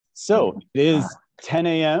So it is 10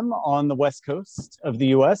 a.m. on the West Coast of the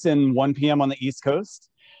US and 1 p.m. on the East Coast,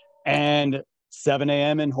 and 7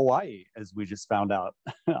 a.m. in Hawaii, as we just found out.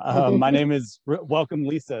 My name is, welcome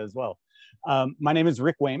Lisa as well. My name is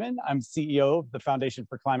Rick Wayman. I'm CEO of the Foundation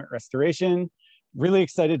for Climate Restoration. Really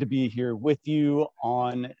excited to be here with you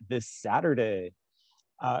on this Saturday.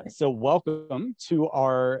 So welcome to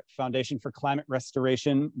our Foundation for Climate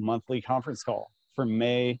Restoration monthly conference call for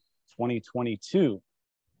May 2022.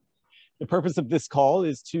 The purpose of this call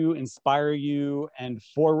is to inspire you and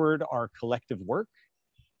forward our collective work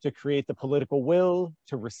to create the political will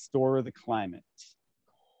to restore the climate.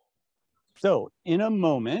 So in a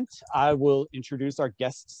moment, I will introduce our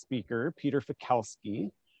guest speaker, Peter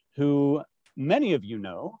Fiekowsky, who many of you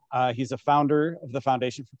know. He's a founder of the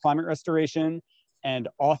Foundation for Climate Restoration and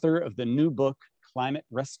author of the new book, Climate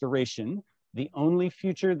Restoration, The Only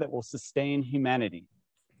Future That Will Sustain Humanity.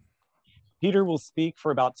 Peter will speak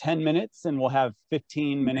for about 10 minutes and we'll have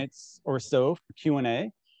 15 minutes or so for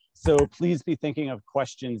Q&A. So please be thinking of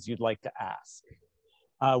questions you'd like to ask.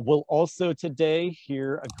 We'll also today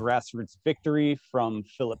hear a grassroots victory from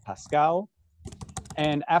Philip Pascal.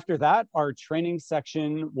 And after that, our training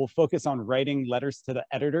section will focus on writing letters to the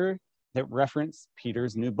editor that reference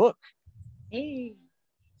Peter's new book. Hey.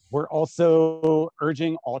 We're also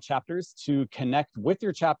urging all chapters to connect with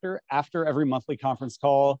your chapter after every monthly conference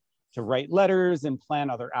call to write letters and plan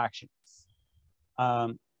other actions.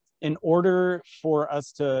 In order for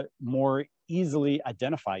us to more easily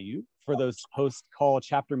identify you for those post-call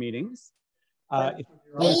chapter meetings, if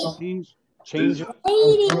you change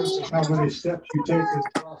how many steps you take in the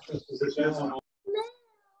process of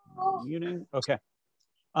muting. Okay.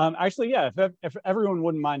 Actually, yeah, if everyone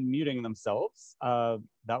wouldn't mind muting themselves,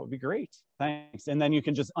 that would be great. Thanks. And then you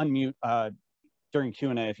can just unmute during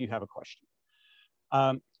Q&A if you have a question.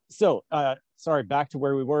 Sorry, back to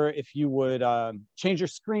where we were. If you would change your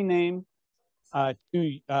screen name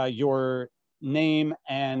to your name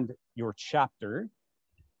and your chapter.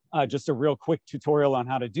 Just a real quick tutorial on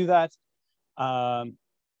how to do that.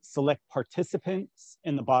 Select participants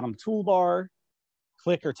in the bottom toolbar,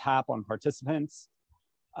 click or tap on participants,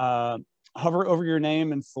 hover over your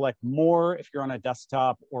name and select more if you're on a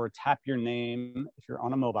desktop, or tap your name if you're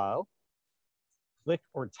on a mobile. Click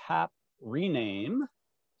or tap rename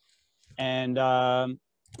and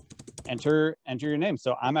enter your name.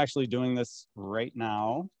 So I'm actually doing this right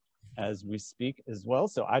now as we speak as well.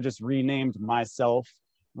 So I just renamed myself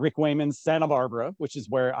Rick Wayman, Santa Barbara, which is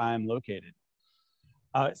where I'm located.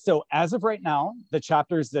 So as of right now, the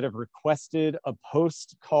chapters that have requested a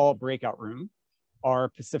post-call breakout room are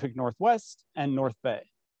Pacific Northwest and North Bay.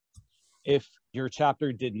 If your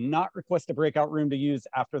chapter did not request a breakout room to use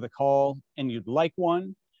after the call and you'd like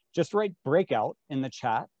one, just write breakout in the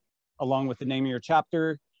chat along with the name of your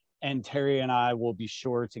chapter, and Terry and I will be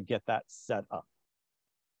sure to get that set up.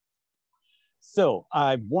 So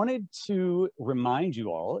I wanted to remind you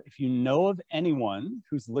all, if you know of anyone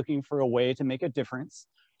who's looking for a way to make a difference,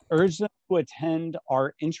 urge them to attend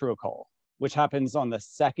our intro call, which happens on the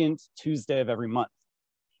second Tuesday of every month.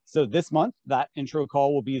 So this month, that intro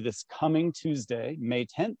call will be this coming Tuesday, May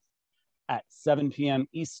 10th at 7 p.m.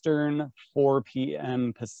 Eastern, 4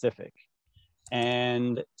 p.m. Pacific.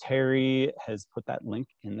 And Terry has put that link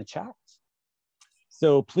in the chat.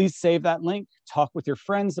 So please save that link, talk with your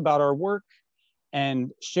friends about our work,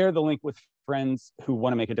 and share the link with friends who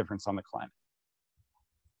want to make a difference on the climate.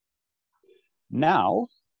 Now,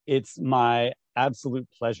 it's my absolute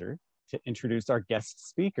pleasure to introduce our guest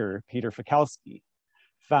speaker, Peter Fiekowsky,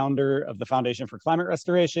 founder of the Foundation for Climate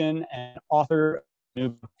Restoration and author of the new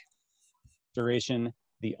book, Restoration,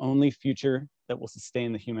 The Only Future That Will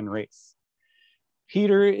Sustain the Human Race.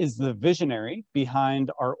 Peter is the visionary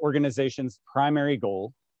behind our organization's primary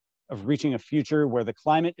goal of reaching a future where the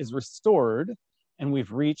climate is restored and we've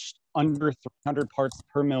reached under 300 parts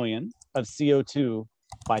per million of CO2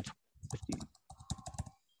 by 2050.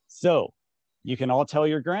 So you can all tell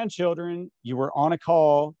your grandchildren you were on a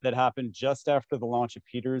call that happened just after the launch of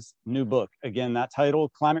Peter's new book. Again, that title,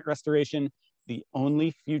 Climate Restoration, The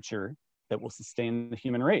Only Future That Will Sustain the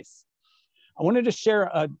Human Race. I wanted to share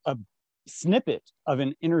a snippet of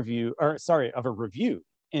an interview, or sorry, of a review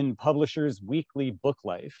in Publisher's Weekly Book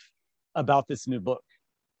Life about this new book.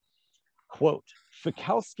 Quote,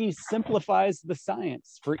 Fiekowsky simplifies the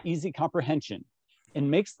science for easy comprehension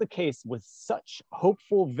and makes the case with such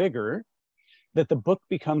hopeful vigor that the book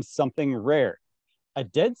becomes something rare, a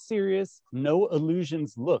dead serious, no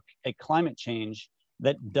illusions look at climate change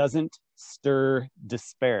that doesn't stir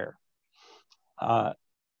despair.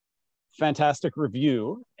 Fantastic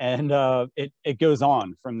review, and it goes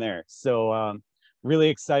on from there. So Really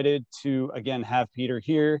excited to, again, have Peter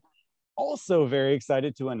here. Also very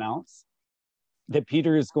excited to announce that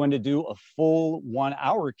Peter is going to do a full 1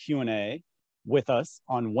 hour Q&A with us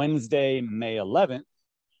on Wednesday, May 11th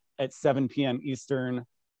at 7 p.m. Eastern,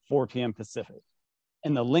 4 p.m. Pacific.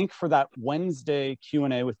 And the link for that Wednesday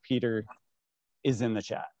Q&A with Peter is in the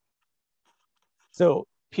chat. So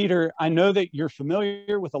Peter, I know that you're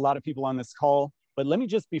familiar with a lot of people on this call, but let me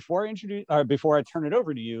just, before I turn it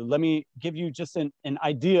over to you, let me give you just an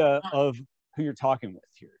idea of who you're talking with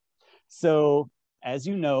here. So as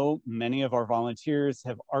you know, many of our volunteers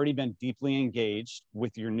have already been deeply engaged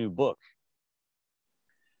with your new book.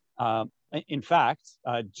 In fact,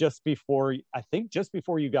 just before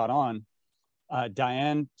you got on,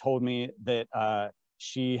 Diane told me that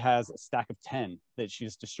she has a stack of 10 that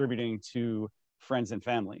she's distributing to friends and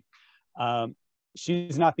family.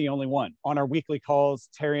 She's not the only one. On our weekly calls,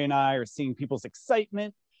 Terry and I are seeing people's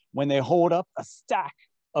excitement when they hold up a stack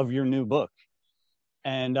of your new book.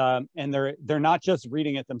 And they're not just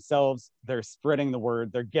reading it themselves, they're spreading the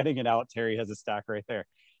word, they're getting it out. Terry has a stack right there.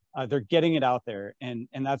 They're getting it out there, and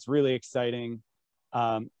that's really exciting,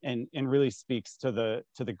 and really speaks to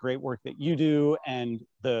the great work that you do and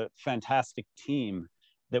the fantastic team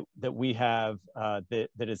that we have that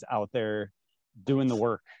is out there doing the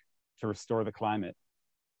work to restore the climate.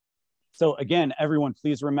 So again, everyone,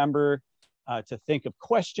 please remember to think of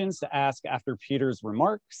questions to ask after Peter's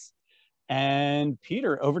remarks. And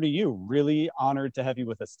Peter, over to you. Really honored to have you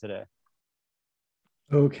with us today.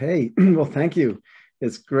 Okay, well, thank you.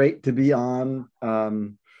 It's great to be on. I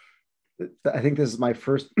think this is my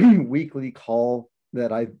first weekly call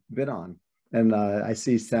that I've been on. And I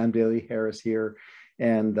see Sam Daly Harris here.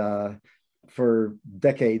 And for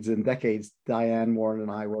decades and decades, Diane Warren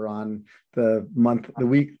and I were on the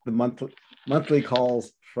monthly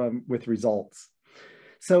calls with results.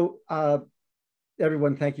 So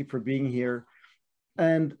everyone, thank you for being here.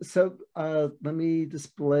 And so let me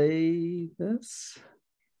display this.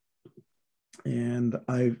 And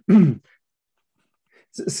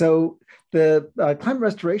so the climate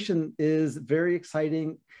restoration is very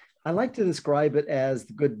exciting. I like to describe it as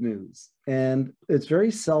the good news. And it's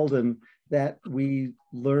very seldom that we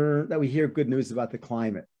hear good news about the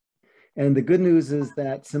climate. And the good news is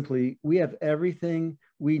that simply we have everything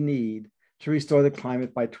we need to restore the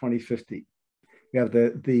climate by 2050. We have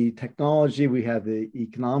the technology, we have the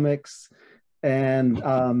economics, and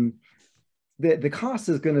the cost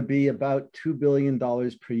is going to be about $2 billion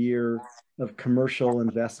per year of commercial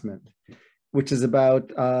investment, which is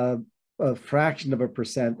about a fraction of a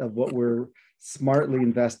percent of what we're smartly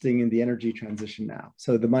investing in the energy transition now.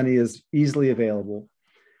 So the money is easily available.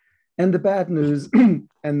 And the bad news, and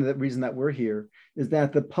the reason that we're here, is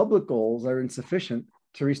that the public goals are insufficient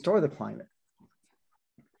to restore the climate.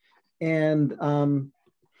 And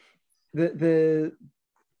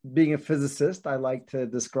being a physicist, I like to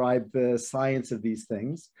describe the science of these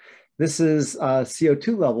things. This is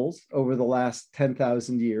CO2 levels over the last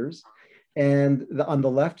 10,000 years. And on the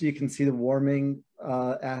left, you can see the warming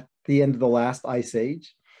at the end of the last ice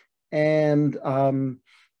age. And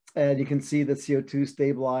you can see that CO2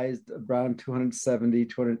 stabilized around 270,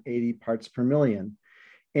 280 parts per million.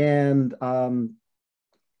 And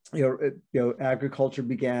agriculture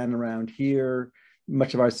began around here.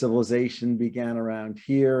 Much of our civilization began around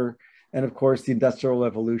here. And of course, the Industrial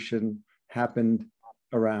Revolution happened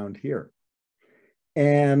around here.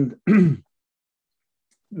 And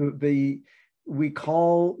we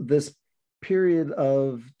call this period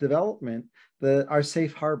of development our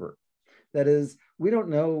safe harbor. That is, we don't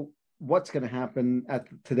know what's going to happen at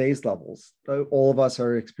today's levels. All of us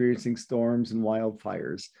are experiencing storms and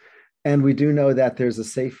wildfires. And we do know that there's a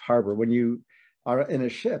safe harbor. When you are in a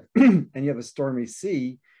ship and you have a stormy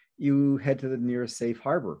sea, you head to the nearest safe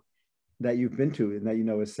harbor that you've been to and that you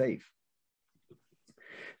know is safe.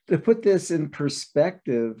 To put this in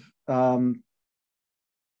perspective,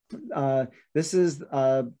 this is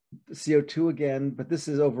CO2 again, but this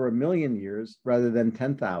is over 1 million years rather than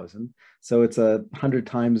 10,000. So it's 100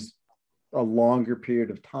 times a longer period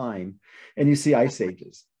of time. And you see ice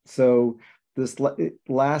ages. So this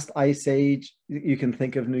last ice age, you can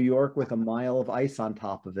think of New York with a mile of ice on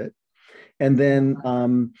top of it. And then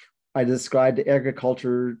I described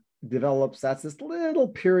agriculture develops, that's this little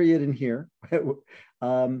period in here.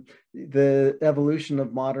 The evolution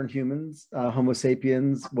of modern humans, Homo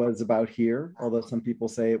sapiens, was about here, although some people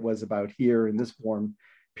say it was about here in this warm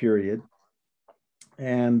period.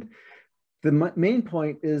 And the main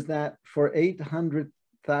point is that for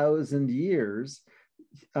 800,000 years,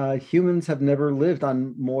 humans have never lived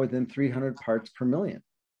on more than 300 parts per million.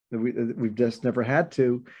 We've just never had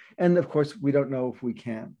to. And of course, we don't know if we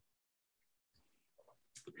can.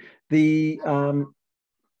 Many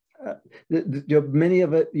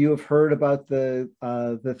of it you have heard about the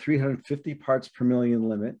 350 parts per million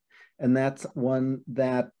limit, and that's one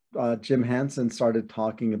that Jim Hansen started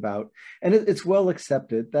talking about, and it's well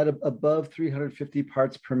accepted that above 350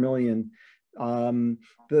 parts per million,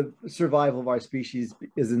 the survival of our species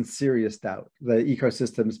is in serious doubt. The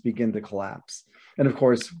ecosystems begin to collapse, and of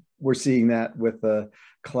course, we're seeing that with the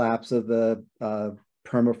collapse of the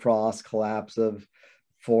permafrost, collapse of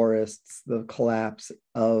forests, the collapse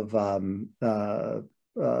of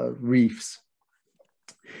reefs.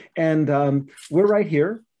 And we're right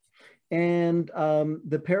here. And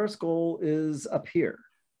the Paris goal is up here.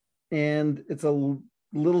 And it's a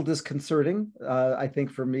little disconcerting, I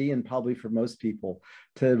think, for me and probably for most people,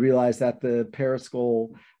 to realize that the Paris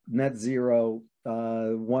goal, net zero,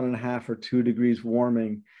 1.5 or 2 degrees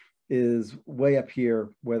warming, is way up here,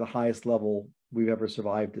 where the highest level we've ever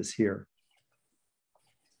survived is here.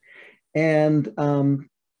 And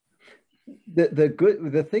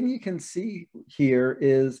the thing you can see here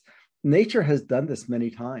is nature has done this many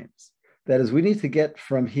times. That is, we need to get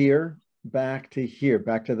from here, back to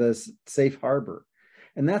this safe harbor.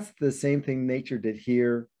 And that's the same thing nature did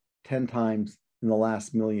here 10 times in the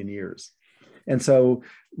last million years. And so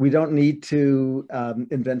we don't need to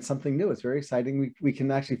invent something new. It's very exciting. We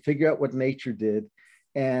can actually figure out what nature did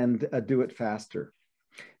and do it faster.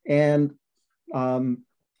 And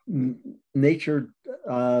nature,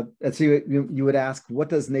 and so you would ask, what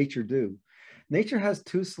does nature do? Nature has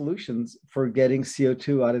 2 solutions for getting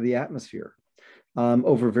CO2 out of the atmosphere.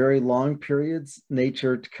 Over very long periods,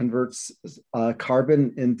 nature converts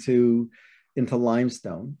carbon into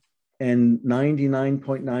limestone, and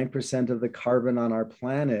 99.9% of the carbon on our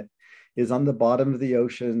planet is on the bottom of the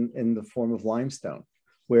ocean in the form of limestone,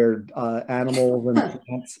 where animals and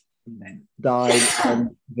plants died,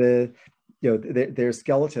 and their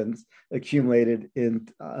skeletons accumulated in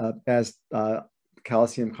as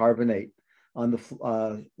calcium carbonate on the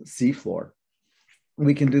seafloor.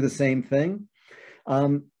 We can do the same thing.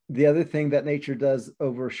 The other thing that nature does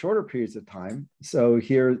over shorter periods of time, so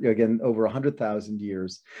here again over 100,000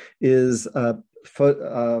 years, is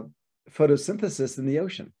photosynthesis in the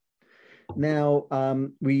ocean. Now,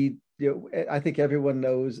 I think everyone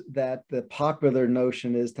knows that the popular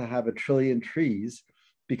notion is to have 1 trillion trees,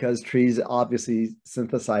 because trees obviously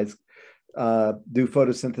synthesize, do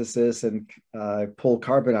photosynthesis and pull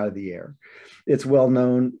carbon out of the air. It's well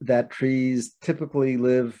known that trees typically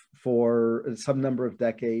live for some number of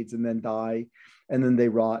decades and then die, and then they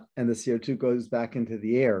rot, and the CO2 goes back into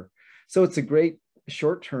the air. So it's a great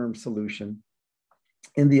short-term solution.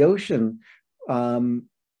 In the ocean, when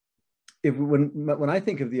I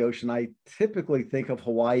think of the ocean, I typically think of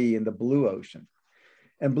Hawaii and the blue ocean.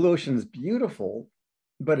 And blue ocean is beautiful,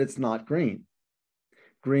 but it's not green.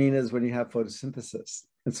 Green is when you have photosynthesis.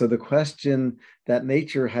 And so the question that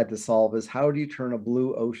nature had to solve is, how do you turn a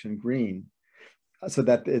blue ocean green so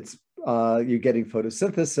that it's you're getting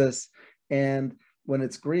photosynthesis? And when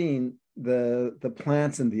it's green, the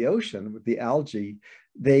plants in the ocean with the algae,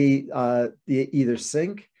 they either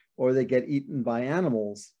sink or they get eaten by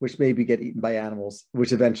animals, which maybe get eaten by animals,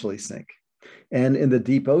 which eventually sink. And in the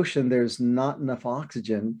deep ocean, there's not enough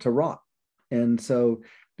oxygen to rot. And so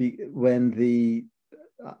when the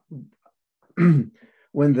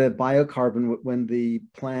biocarbon, when the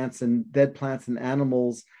plants and dead plants and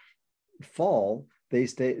animals fall, they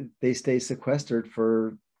stay sequestered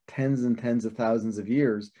for tens and tens of thousands of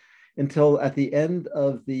years, until at the end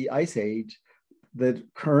of the ice age, the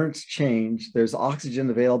currents change, there's oxygen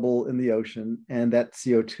available in the ocean, and that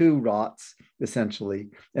CO2 rots essentially,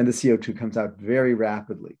 and the CO2 comes out very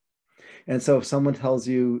rapidly. And so if someone tells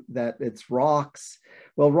you that it's rocks,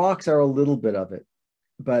 well, rocks are a little bit of it,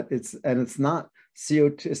 but it's not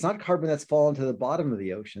CO2, it's not carbon that's fallen to the bottom of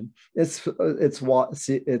the ocean. It's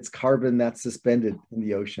carbon that's suspended in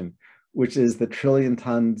the ocean, which is the 1 trillion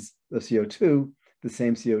tons of CO2, the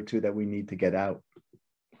same CO2 that we need to get out.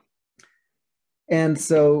 And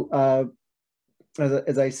so,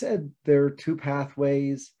 as I said, there are 2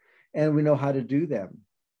 pathways, and we know how to do them.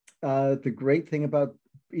 The great thing about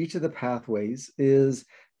each of the pathways is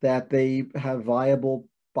that they have viable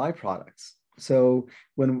byproducts. So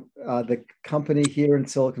when the company here in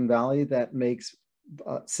Silicon Valley that makes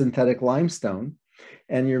synthetic limestone,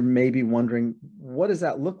 and you're maybe wondering, what does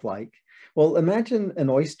that look like? Well, imagine an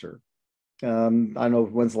oyster. I don't know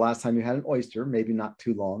when's the last time you had an oyster, maybe not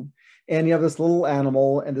too long. And you have this little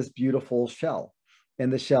animal and this beautiful shell.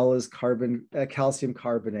 And the shell is calcium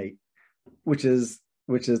carbonate, which is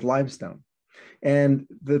limestone. And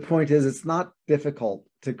the point is, it's not difficult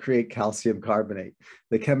to create calcium carbonate.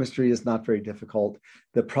 The chemistry is not very difficult.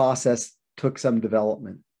 The process took some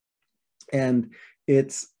development. And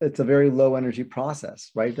it's a very low energy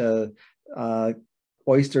process, right?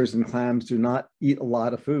 Oysters and clams do not eat a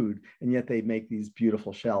lot of food, and yet they make these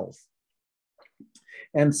beautiful shells.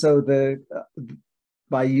 And so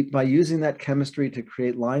by using that chemistry to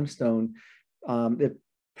create limestone, it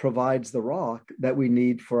provides the rock that we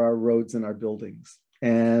need for our roads and our buildings.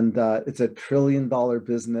 And it's $1 trillion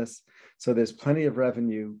business. So there's plenty of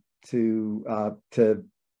revenue to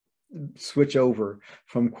switch over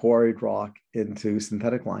from quarried rock into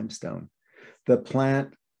synthetic limestone.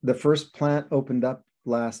 The first plant opened up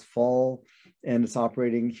last fall, and it's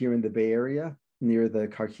operating here in the Bay Area near the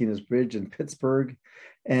Carquinez Bridge in Pittsburgh.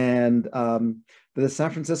 And the San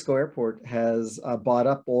Francisco airport has bought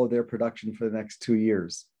up all of their production for the next 2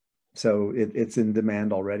 years. So it's in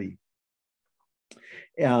demand already.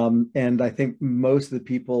 And I think most of the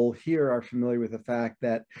people here are familiar with the fact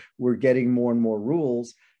that we're getting more and more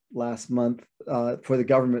rules last month for the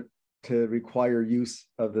government to require use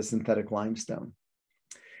of the synthetic limestone.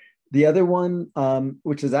 The other one,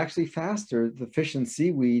 which is actually faster, the fish and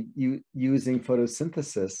seaweed using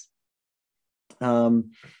photosynthesis.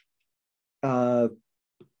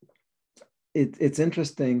 It's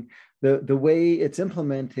interesting. The way it's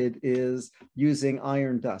implemented is using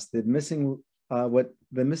iron dust. The missing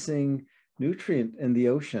nutrient in the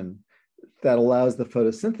ocean that allows the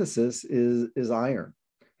photosynthesis is iron.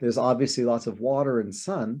 There's obviously lots of water and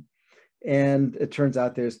sun, and it turns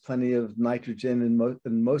out there's plenty of nitrogen in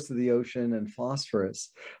most of the ocean and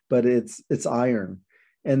phosphorus, but it's iron.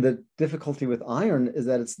 And the difficulty with iron is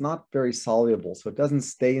that it's not very soluble, so it doesn't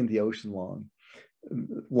stay in the ocean long.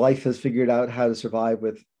 Life has figured out how to survive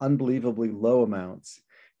with unbelievably low amounts.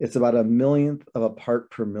 It's about 1/1,000,000th of a part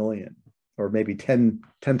per million, or maybe 10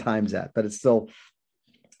 times that, but it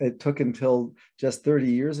took until just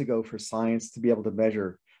 30 years ago for science to be able to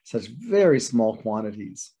measure such very small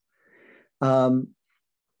quantities. And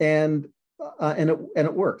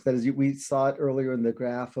it works. That is, we saw it earlier in the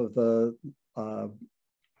graph of the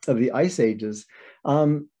ice ages.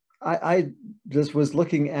 I just was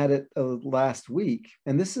looking at it last week,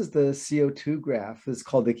 and this is the CO2 graph. It's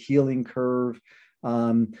called the Keeling curve.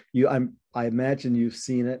 I imagine you've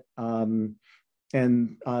seen it.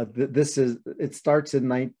 It starts in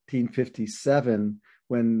 1957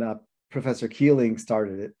 when Professor Keeling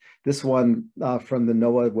started it. This one from the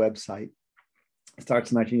NOAA website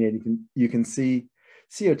starts in 1980. You can see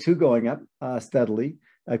CO2 going up steadily.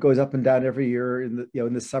 It goes up and down every year.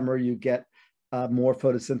 In the summer, you get more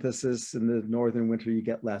photosynthesis. In the northern winter, you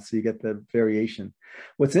get less. So you get the variation.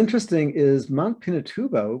 What's interesting is Mount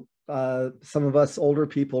Pinatubo. Some of us older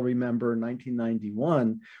people remember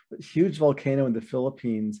 1991, a huge volcano in the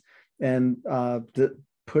Philippines, and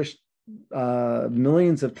pushed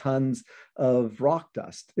millions of tons of rock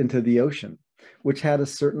dust into the ocean, which had a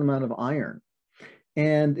certain amount of iron.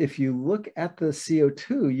 And if you look at the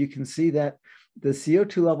CO2, you can see that the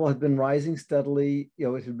CO2 level had been rising steadily.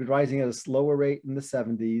 It had been rising at a slower rate in the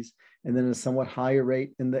 70s, and then a somewhat higher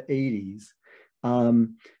rate in the 80s.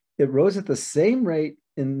 It rose at the same rate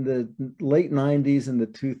in the late 90s and the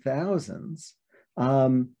 2000s,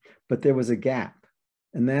 but there was a gap.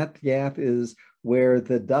 And that gap is where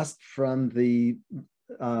the dust from the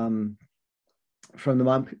Mount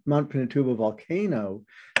Pinatubo volcano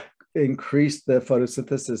increased the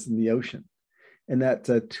photosynthesis in the ocean. And that's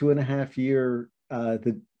a 2.5 year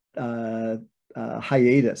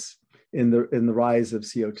hiatus in the rise of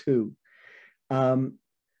CO2.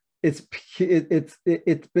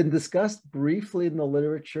 It's been discussed briefly in the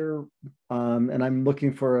literature, and I'm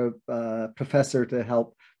looking for a professor to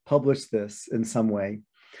help publish this in some way.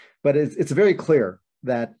 But it's very clear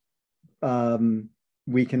that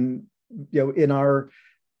we can, in our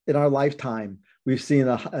lifetime, we've seen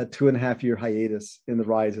a 2.5 year hiatus in the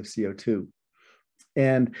rise of CO2.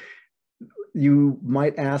 And you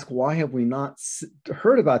might ask, why have we not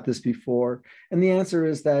heard about this before? And the answer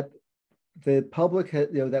is that the public,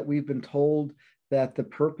 that we've been told that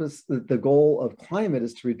the goal of climate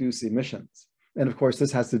is to reduce emissions. And of course,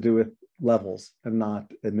 this has to do with levels and not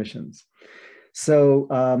emissions. So,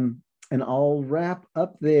 and I'll wrap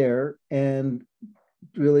up there and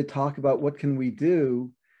really talk about what can we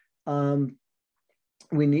do.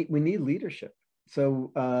 We need leadership.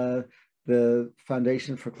 So the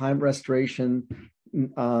Foundation for Climate Restoration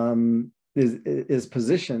is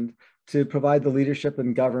positioned to provide the leadership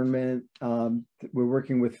in government. We're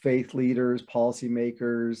working with faith leaders,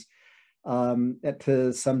 policymakers,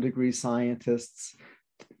 to some degree scientists,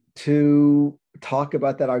 to talk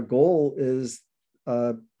about that our goal is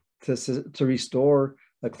to restore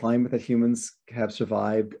a climate that humans have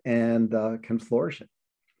survived and can flourish in.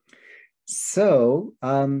 So,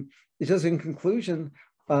 just in conclusion,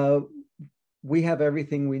 we have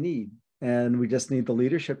everything we need, and we just need the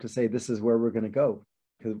leadership to say this is where we're going to go.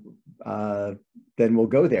 Then we'll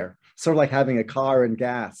go there. Sort of like having a car and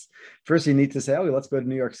gas. First, you need to say, "Oh, let's go to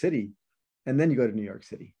New York City," and then you go to New York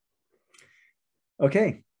City.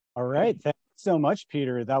 Okay. All right. Thank you so much,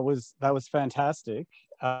 Peter. That was fantastic.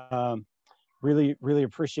 Really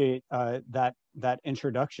appreciate that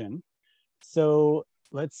introduction. So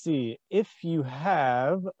let's see. If you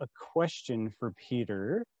have a question for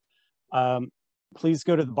Peter, please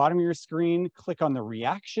go to the bottom of your screen, click on the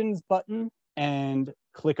reactions button, and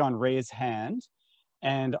click on raise hand.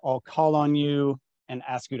 And I'll call on you and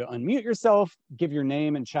ask you to unmute yourself, give your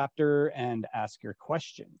name and chapter, and ask your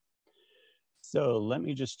question. So let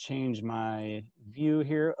me just change my view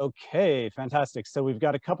here. Okay, fantastic. So we've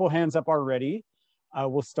got a couple hands up already.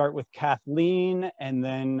 We'll start with Kathleen and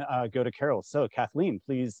then go to Carol. So Kathleen,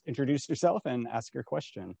 please introduce yourself and ask your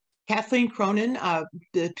question. Kathleen Cronin,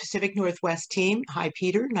 the Pacific Northwest team. Hi,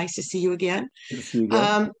 Peter. Nice to see you again. Good to see you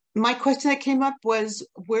again. My question that came up was,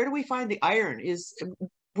 where do we find the iron?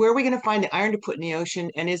 Where are we going to find the iron to put in the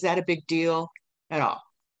ocean? And is that a big deal at all?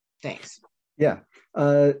 Thanks. Yeah,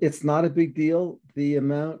 it's not a big deal. The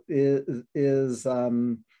amount is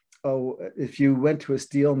if you went to a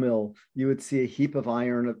steel mill, you would see a heap of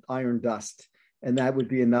iron dust, and that would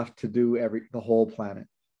be enough to do the whole planet.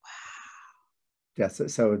 Wow. Yes,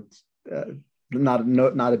 so it's not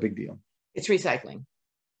a big deal. It's recycling.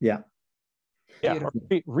 Yeah. Yeah, or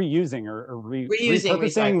reusing or reusing,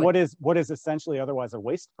 repurposing what is essentially otherwise a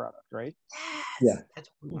waste product, right? Yes, yeah, that's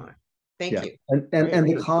what we want. Thank you. And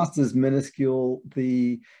the cost is minuscule.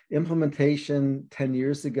 The implementation 10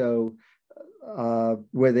 years ago,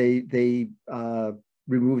 where they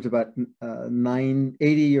removed about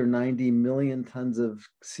 80 or 90 million tons of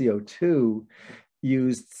CO2,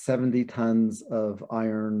 used 70 tons of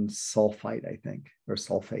iron sulfite, I think, or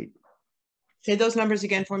sulfate. Say those numbers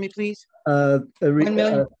again for me, please. 1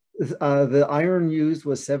 million? The iron used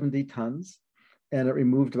was 70 tons, and it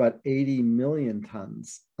removed about 80 million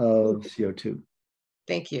tons of CO2.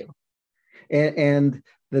 Thank you. And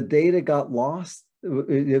the data got lost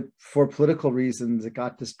for political reasons. It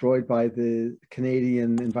got destroyed by the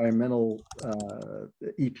Canadian environmental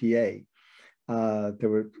EPA. There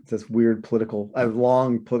were this weird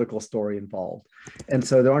long political story involved. And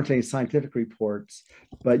so there aren't any scientific reports,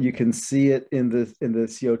 but you can see it in the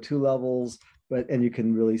CO2 levels, and you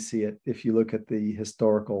can really see it if you look at the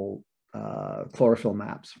historical chlorophyll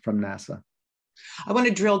maps from NASA. I want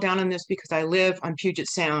to drill down on this because I live on Puget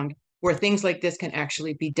Sound, where things like this can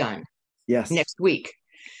actually be done. Yes. Next week.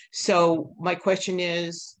 So my question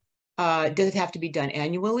is, does it have to be done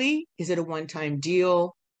annually? Is it a one-time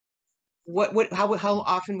deal? How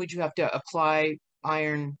often would you have to apply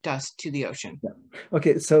iron dust to the ocean? Yeah.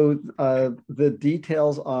 Okay, so the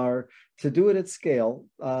details are to do it at scale.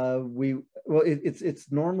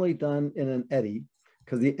 It's normally done in an eddy,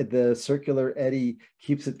 because the circular eddy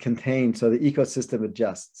keeps it contained, so the ecosystem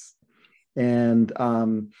adjusts, and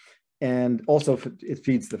also it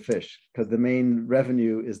feeds the fish, because the main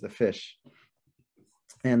revenue is the fish.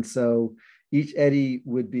 And so each eddy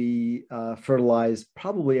would be fertilized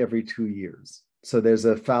probably every 2 years. So there's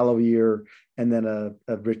a fallow year and then a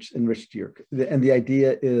enriched year. And the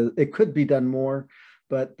idea is it could be done more,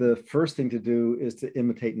 but the first thing to do is to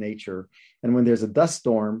imitate nature. And when there's a dust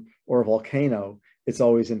storm or a volcano, it's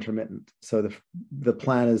always intermittent. So the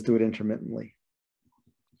plan is do it intermittently.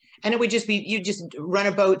 And it would just be, you just run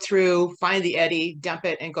a boat through, find the eddy, dump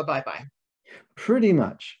it, and go bye-bye. Pretty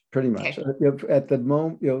much. Okay. At the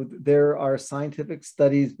moment, there are scientific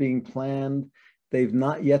studies being planned. They've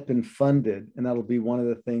not yet been funded, and that'll be one of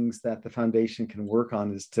the things that the foundation can work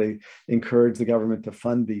on, is to encourage the government to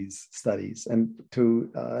fund these studies and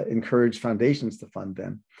to encourage foundations to fund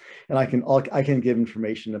them. And I can give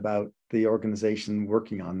information about the organization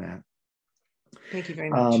working on that. Thank you very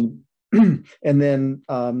much. And then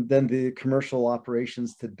the commercial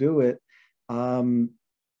operations to do it.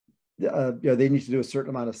 They need to do a certain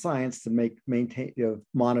amount of science to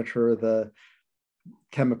monitor the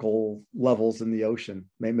chemical levels in the ocean,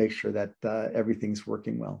 make sure that everything's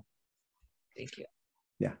working well. Thank you.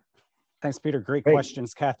 Yeah. Thanks, Peter. Great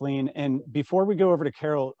questions, Kathleen. And before we go over to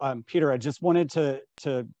Carol, Peter, I just wanted to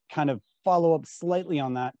kind of follow up slightly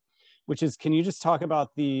on that, which is, can you just talk about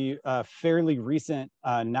the fairly recent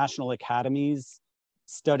National Academies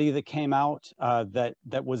study that came out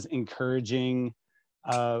that was encouraging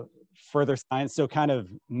further science, so kind of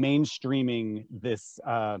mainstreaming this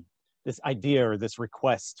this idea or this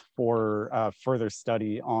request for further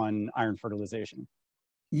study on iron fertilization.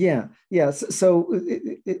 Yeah, yeah. So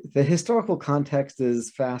the historical context is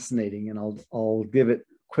fascinating, and I'll give it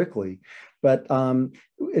quickly. But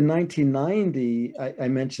in 1990, I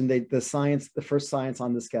mentioned the first science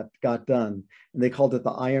on this got done, and they called it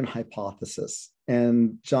the iron hypothesis.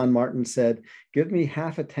 And John Martin said, "Give me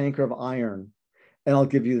half a tanker of iron, and I'll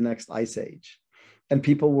give you the next ice age." And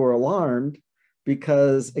people were alarmed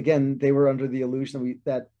because, again, they were under the illusion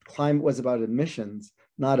that climate was about emissions,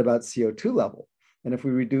 not about CO2 level. And if we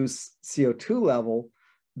reduce CO2 level,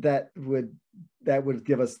 that would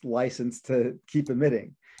give us license to keep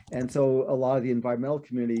emitting. And so a lot of the environmental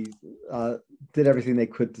community did everything they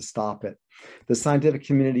could to stop it. The scientific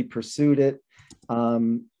community pursued it.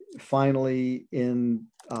 Finally, in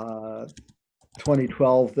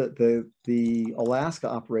 2012, the Alaska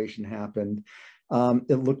operation happened.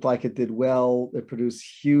 It looked like it did well. It produced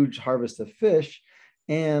huge harvest of fish.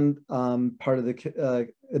 And part of the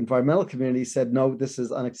environmental community said, no, this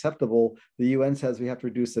is unacceptable. The UN says we have to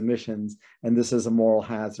reduce emissions, and this is a moral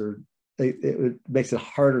hazard. It makes it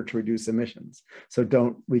harder to reduce emissions. So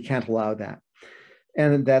we can't allow that.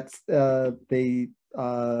 And that's, they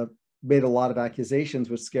made a lot of accusations,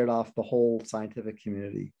 which scared off the whole scientific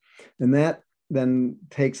community. And that then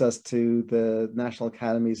takes us to the National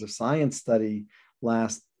Academies of Science study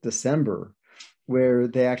last December, where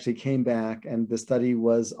they actually came back, and the study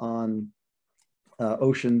was on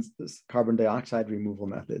oceans carbon dioxide removal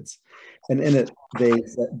methods. And in it, they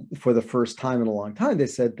said, for the first time in a long time, they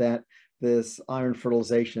said that this iron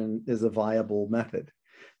fertilization is a viable method.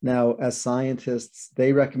 Now, as scientists,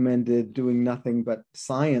 they recommended doing nothing but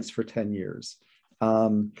science for 10 years.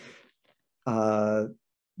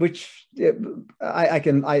 Which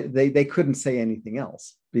they couldn't say anything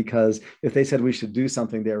else, because if they said we should do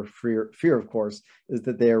something, their fear, of course, is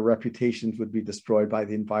that their reputations would be destroyed by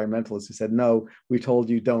the environmentalists who said, no, we told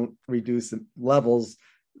you don't reduce levels,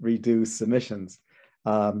 reduce emissions.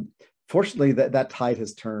 Fortunately, that tide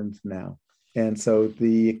has turned now. And so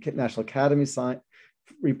the National Academy Science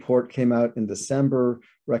report came out in December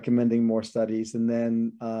recommending more studies. And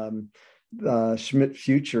then Schmidt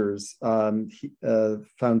Futures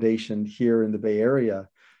Foundation here in the Bay Area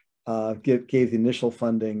gave the initial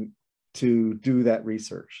funding to do that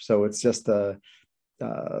research. So it's just a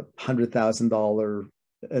 $100,000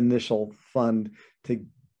 initial fund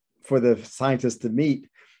for the scientists to meet.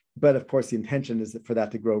 But of course, the intention is for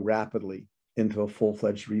that to grow rapidly into a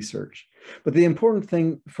full-fledged research. But the important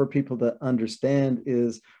thing for people to understand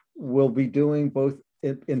is we'll be doing both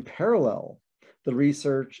in parallel, the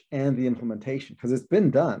research and the implementation, because it's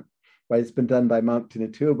been done, right? It's been done by Mount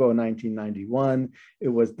Pinatubo in 1991. It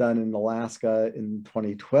was done in Alaska in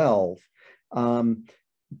 2012.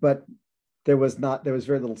 But there was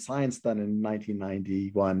very little science done in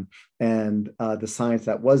 1991. And the science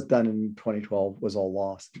that was done in 2012 was all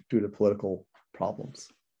lost due to political problems.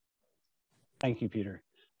 Thank you, Peter.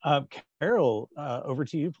 Carol, over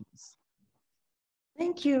to you, please.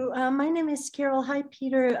 Thank you. My name is Carol. Hi,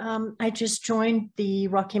 Peter. I just joined the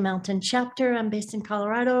Rocky Mountain chapter. I'm based in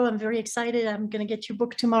Colorado. I'm very excited. I'm going to get your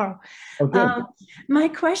book tomorrow. Okay. My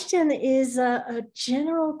question is a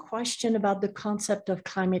general question about the concept of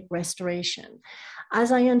climate restoration.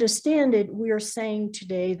 As I understand it, we are saying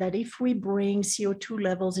today that if we bring CO2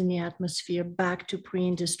 levels in the atmosphere back to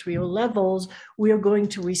pre-industrial levels, we are going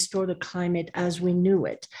to restore the climate as we knew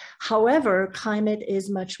it. However, climate is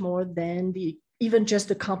much more than even just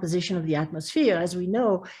the composition of the atmosphere. As we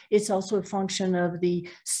know, it's also a function of the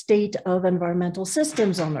state of environmental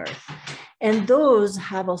systems on Earth. And those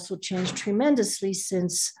have also changed tremendously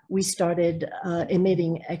since we started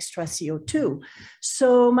emitting extra CO2.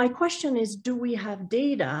 So my question is, do we have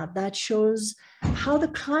data that shows how the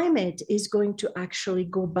climate is going to actually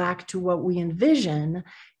go back to what we envision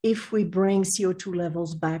if we bring CO2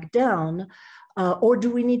 levels back down? Or do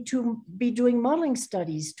we need to be doing modeling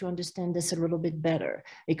studies to understand this a little bit better?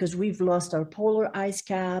 Because we've lost our polar ice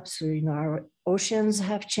caps, or, our oceans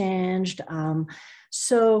have changed.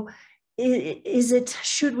 So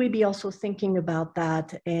should we be also thinking about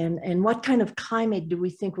that? And what kind of climate do we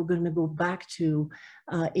think we're going to go back to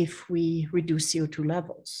if we reduce CO2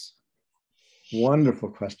 levels? Wonderful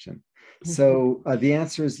question. So the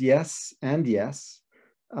answer is yes and yes.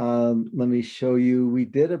 Let me show you. We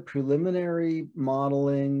did a preliminary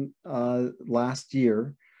modeling last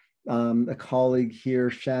year. A colleague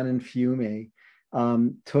here, Shannon Fiume,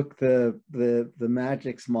 took the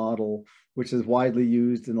MAGICS model, which is widely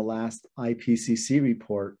used in the last IPCC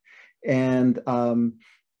report, and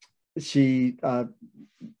she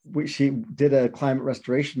did a climate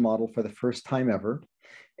restoration model for the first time ever,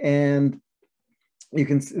 and you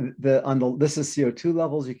can see this is CO2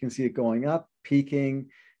 levels. You can see it going up, peaking,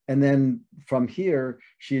 and then from here,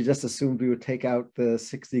 she just assumed we would take out the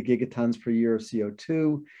 60 gigatons per year of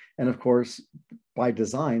CO2, and of course, by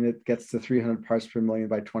design, it gets to 300 parts per million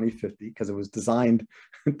by 2050 because it was designed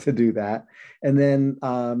to do that. And then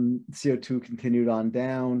CO2 continued on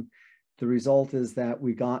down. The result is that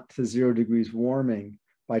we got to 0 degrees warming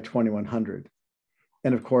by 2100.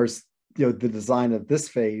 And of course, the design of this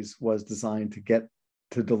phase was designed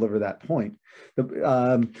to deliver that point.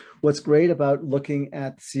 What's great about looking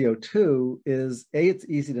at CO2 is it's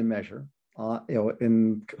easy to measure,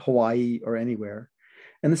 in Hawaii or anywhere.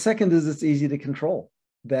 And the second is it's easy to control.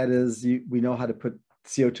 That is, we know how to put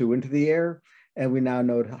CO2 into the air, and we now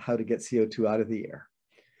know how to get CO2 out of the air.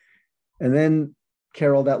 And then,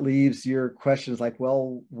 Carol, that leaves your questions like,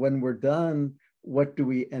 well, when we're done, what do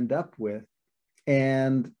we end up with?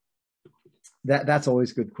 And that's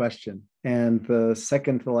always a good question. And the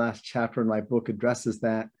second to the last chapter in my book addresses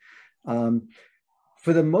that. For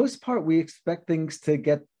the most part, we expect things to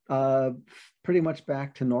get pretty much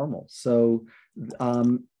back to normal. So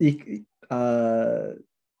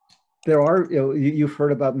there are, you've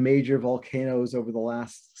heard about major volcanoes over the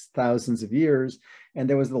last thousands of years, and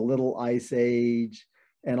there was the Little Ice Age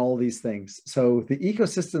and all these things. So the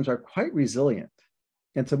ecosystems are quite resilient.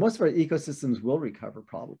 And so most of our ecosystems will recover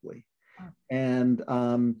probably. And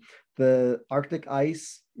the Arctic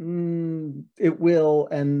ice, it will,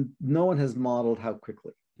 and no one has modeled how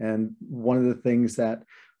quickly. And one of the things that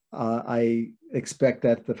I expect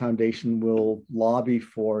that the foundation will lobby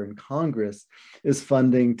for in Congress is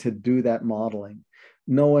funding to do that modeling.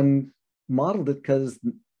 No one modeled it because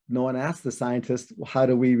no one asked the scientists, how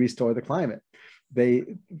do we restore the climate?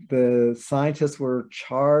 The scientists were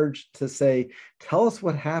charged to say, tell us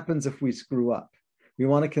what happens if we screw up. We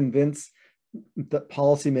want to convince the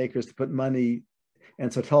policymakers to put money,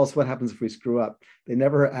 and so tell us what happens if we screw up. They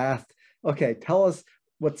never asked, okay, tell us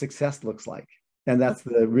what success looks like. And that's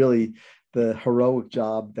really the heroic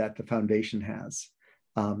job that the foundation has.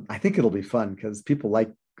 I think it'll be fun because people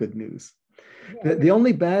like good news. The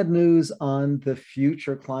only bad news on the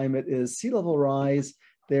future climate is sea level rise.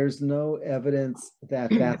 There's no evidence that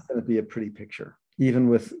that's going to be a pretty picture, even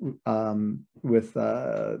with getting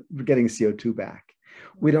CO2 back.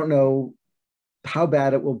 We don't know how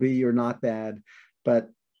bad it will be or not bad, but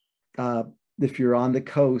if you're on the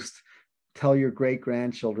coast, tell your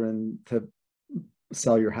great-grandchildren to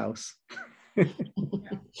sell your house.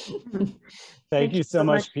 Thank you so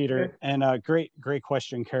much, Peter. And great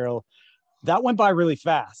question, Carol. That went by really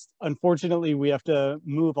fast. Unfortunately, we have to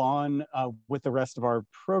move on with the rest of our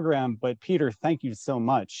program, but Peter, thank you so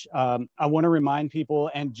much. I want to remind people,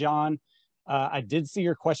 and John, I did see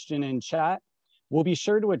your question in chat. We'll be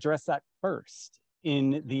sure to address that first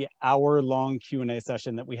in the hour-long Q&A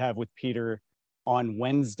session that we have with Peter on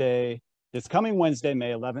Wednesday, this coming Wednesday,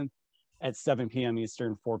 May 11th at 7 p.m.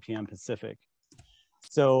 Eastern, 4 p.m. Pacific.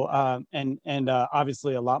 So,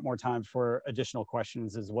 obviously a lot more time for additional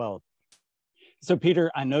questions as well. So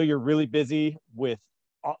Peter, I know you're really busy with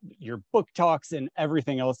your book talks and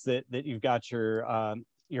everything else that you've got your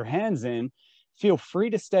hands in. Feel free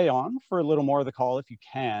to stay on for a little more of the call if you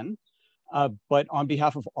can. But on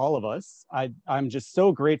behalf of all of us, I'm just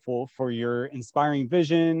so grateful for your inspiring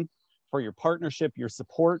vision, for your partnership, your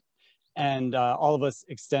support, and all of us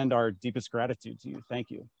extend our deepest gratitude to you. Thank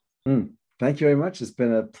you. Thank you very much. It's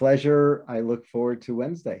been a pleasure. I look forward to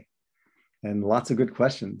Wednesday. And lots of good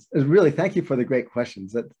questions. Really, thank you for the great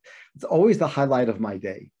questions. It's always the highlight of my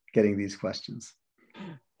day, getting these questions.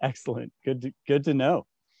 Excellent. Good to know.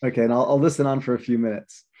 Okay, and I'll listen on for a few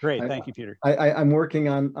minutes. Great, thank you, Peter. I'm working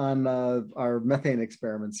on our methane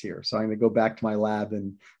experiments here, so I'm going to go back to my lab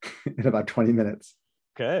in about 20 minutes.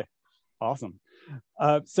 Okay, awesome.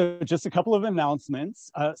 So just a couple of announcements.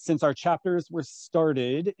 Since our chapters were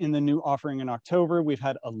started in the new offering in October, we've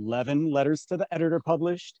had 11 letters to the editor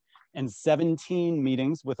published and 17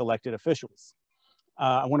 meetings with elected officials.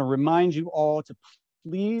 I want to remind you all to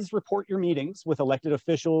please report your meetings with elected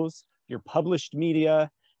officials, your published media,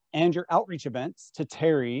 and your outreach events to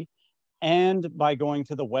Terry, and by going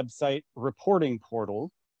to the website reporting portal,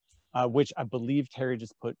 which I believe Terry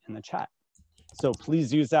just put in the chat. So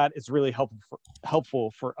please use that. It's really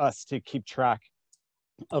helpful for us to keep track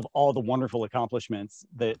of all the wonderful accomplishments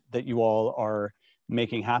that you all are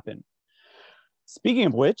making happen. Speaking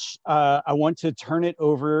of which, I want to turn it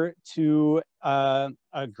over to a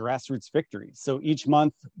grassroots victory. So each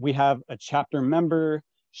month we have a chapter member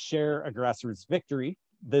share a grassroots victory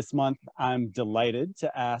this month, I'm delighted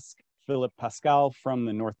to ask Philip Pascal from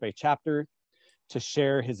the North Bay chapter to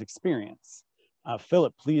share his experience.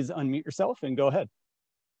 Philip, please unmute yourself and go ahead.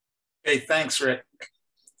 Hey, thanks, Rick.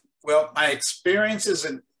 Well, my experiences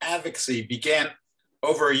in advocacy began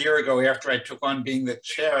over a year ago after I took on being the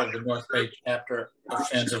chair of the North Bay chapter of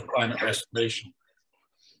Friends of Climate Restoration.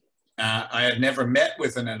 I had never met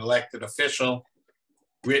with an elected official,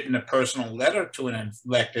 written a personal letter to an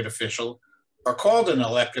elected official, or called an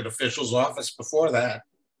elected official's office before that.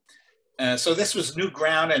 So this was new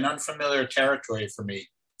ground and unfamiliar territory for me.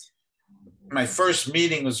 My first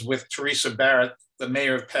meeting was with Teresa Barrett, the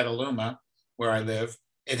mayor of Petaluma, where I live.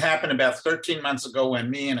 It happened about 13 months ago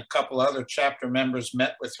when me and a couple other chapter members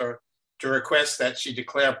met with her to request that she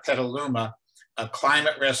declare Petaluma a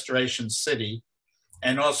climate restoration city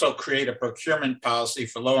and also create a procurement policy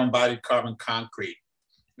for low embodied carbon concrete,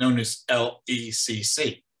 known as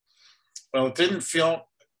LECC. Well,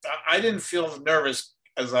 I didn't feel nervous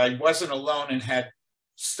as I wasn't alone and had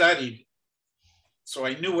studied, so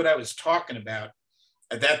I knew what I was talking about.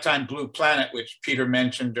 At that time, Blue Planet, which Peter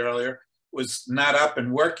mentioned earlier, was not up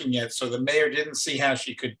and working yet, so the mayor didn't see how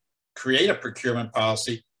she could create a procurement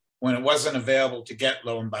policy when it wasn't available to get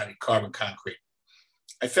low embodied carbon concrete.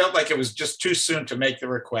 I felt like it was just too soon to make the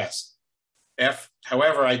request.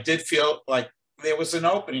 However, I did feel like there was an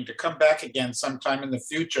opening to come back again sometime in the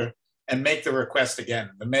future and make the request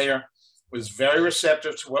again. The mayor was very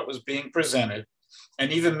receptive to what was being presented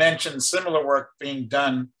and even mentioned similar work being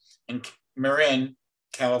done in Marin,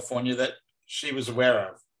 California, that she was aware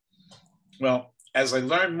of. Well, as I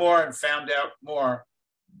learned more and found out more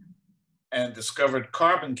and discovered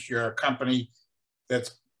Carbon Cure, a company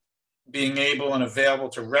that's being able and available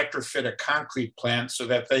to retrofit a concrete plant so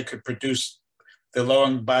that they could produce the low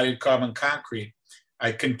embodied carbon concrete,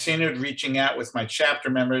 I continued reaching out with my chapter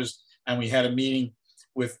members, and we had a meeting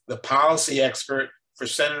with the policy expert for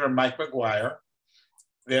Senator Mike McGuire,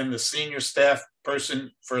 then the senior staff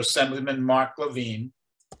person for Assemblyman Mark Levine,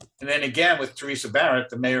 and then again with Teresa Barrett,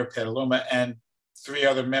 the mayor of Petaluma, and 3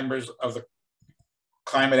 other members of the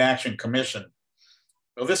Climate Action Commission.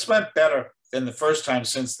 Well, this went better than the first time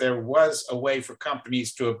since there was a way for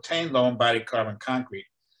companies to obtain low embodied carbon concrete,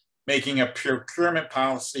 making a procurement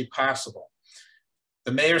policy possible.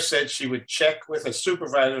 The mayor said she would check with a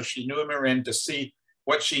supervisor she knew in Marin to see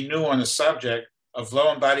what she knew on the subject of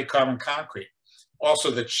low embodied carbon concrete.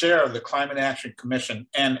 Also, the chair of the Climate Action Commission,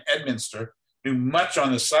 Ann Edminster, knew much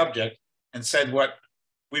on the subject and said what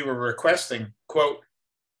we were requesting, quote,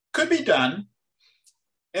 could be done.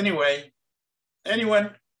 Anyway,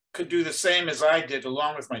 anyone could do the same as I did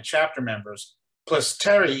along with my chapter members. Plus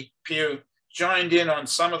Terry Pugh joined in on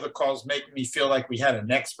some of the calls, making me feel like we had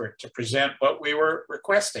an expert to present what we were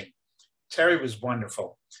requesting. Terry was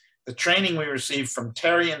wonderful. The training we received from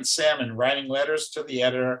Terry and Sam in writing letters to the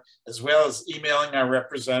editor, as well as emailing our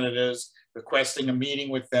representatives, requesting a meeting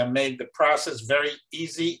with them, made the process very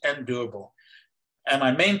easy and doable. And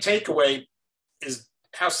my main takeaway is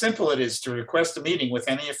how simple it is to request a meeting with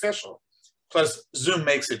any official. Plus, Zoom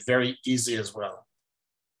makes it very easy as well.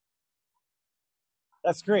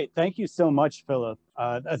 That's great. Thank you so much, Philip.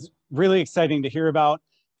 That's really exciting to hear about.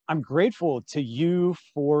 I'm grateful to you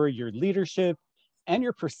for your leadership and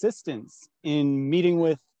your persistence in meeting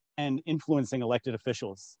with and influencing elected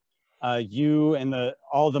officials. You and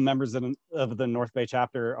all the members of the North Bay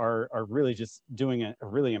chapter are really just doing a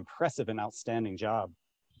really impressive and outstanding job.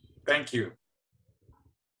 Thank you.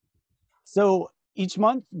 So each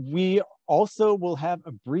month, we also will have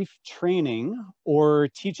a brief training or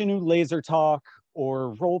teach a new laser talk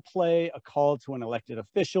or role play a call to an elected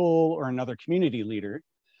official or another community leader.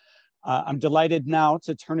 I'm delighted now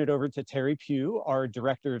to turn it over to Terry Pugh, our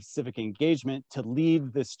Director of Civic Engagement, to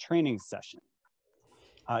lead this training session.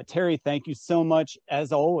 Terry, thank you so much,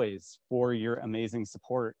 as always, for your amazing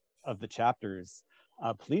support of the chapters.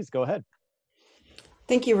 Please go ahead.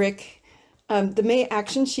 Thank you, Rick. The May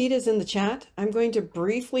action sheet is in the chat. I'm going to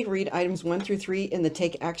briefly read items 1 through 3 in the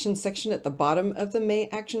Take Action section at the bottom of the May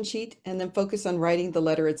action sheet, and then focus on writing the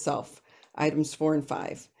letter itself, items 4 and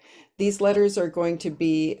 5. These letters are going to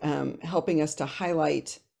be helping us to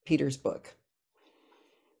highlight Peter's book.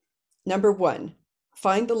 Number 1,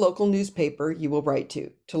 find the local newspaper you will write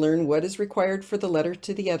to. To learn what is required for the letter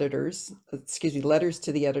to the editors, letters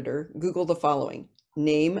to the editor, Google the following: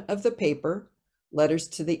 name of the paper, letters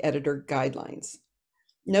to the editor guidelines.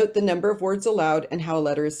 Note the number of words allowed and how a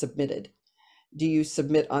letter is submitted. Do you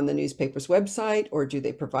submit on the newspaper's website, or do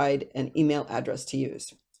they provide an email address to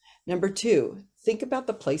use? Number 2, think about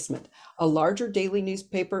the placement, a larger daily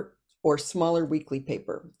newspaper or smaller weekly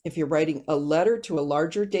paper. If you're writing a letter to a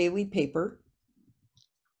larger daily paper,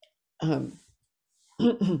 Um,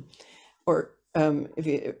 or if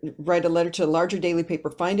you write a letter to a larger daily paper,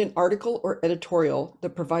 find an article or editorial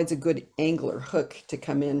that provides a good angle or hook to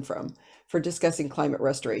come in from for discussing climate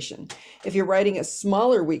restoration. If you're writing a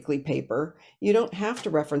smaller weekly paper, you don't have to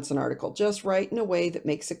reference an article. Just write in a way that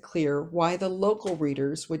makes it clear why the local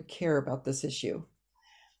readers would care about this issue.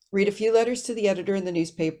 Read a few letters to the editor in the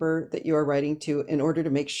newspaper that you are writing to in order to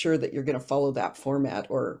make sure that you're going to follow that format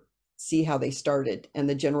or see how they started and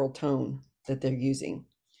the general tone that they're using.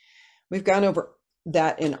 We've gone over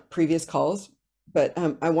that in previous calls, but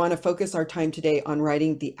I want to focus our time today on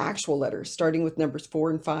writing the actual letters, starting with numbers 4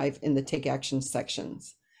 and 5 in the take action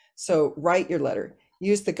sections. So write your letter.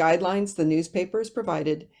 Use the guidelines the newspaper has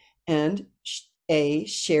provided, and A,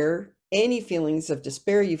 share any feelings of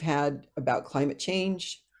despair you've had about climate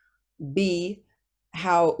change. B,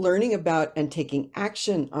 how learning about and taking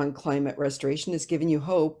action on climate restoration has given you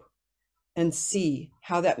hope. And C,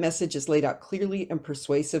 how that message is laid out clearly and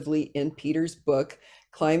persuasively in Peter's book,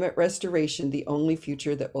 Climate Restoration, The Only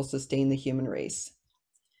Future That Will Sustain the Human Race.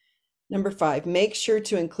 Number 5, make sure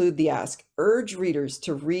to include the ask. Urge readers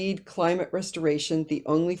to read Climate Restoration, The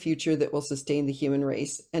Only Future That Will Sustain the Human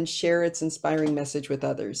Race, and share its inspiring message with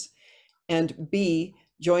others. And B,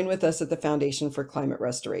 join with us at the Foundation for Climate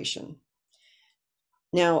Restoration.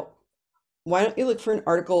 Now, why don't you look for an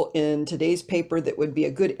article in today's paper that would be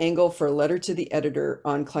a good angle for a letter to the editor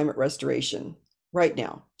on climate restoration right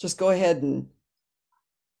now? Just go ahead and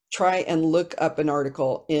try and look up an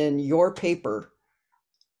article in your paper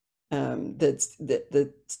that's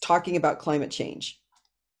talking about climate change.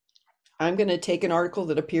 I'm going to take an article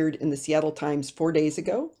that appeared in the Seattle Times 4 days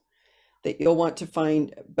ago that you'll want to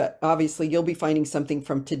find, but obviously you'll be finding something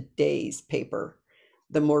from today's paper.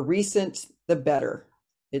 The more recent, the better.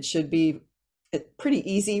 It should be pretty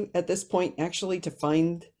easy at this point, actually, to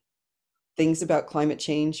find things about climate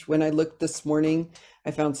change. When I looked this morning,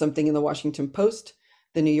 I found something in the Washington Post,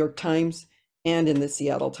 the New York Times, and in the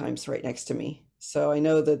Seattle Times right next to me. So I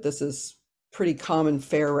know that this is pretty common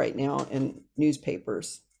fare right now in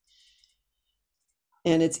newspapers.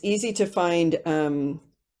 And it's easy to find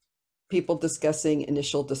people discussing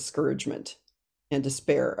initial discouragement and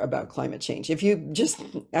despair about climate change. If you just,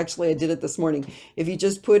 actually I did it this morning, if you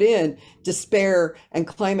just put in despair and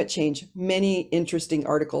climate change, many interesting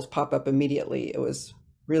articles pop up immediately. It was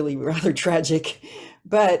really rather tragic.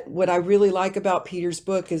 But what I really like about Peter's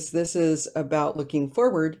book is this is about looking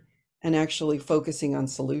forward and actually focusing on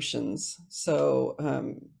solutions. So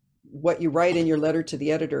what you write in your letter to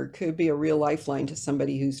the editor could be a real lifeline to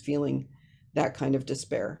somebody who's feeling that kind of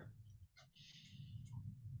despair.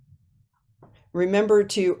 Remember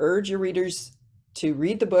to urge your readers to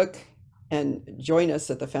read the book and join us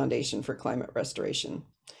at the Foundation for Climate Restoration.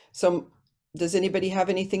 So does anybody have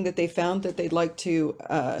anything that they found that they'd like to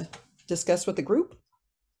discuss with the group?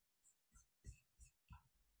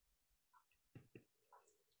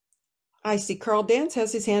 I see Carl Dance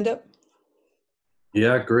has his hand up.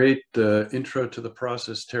 Yeah, great intro to the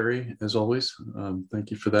process, Terry, as always.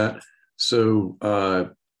 Thank you for that. So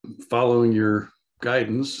following your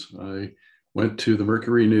guidance, I went to the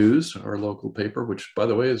Mercury News, our local paper, which, by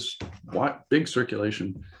the way, is big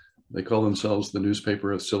circulation. They call themselves the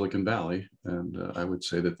newspaper of Silicon Valley, and I would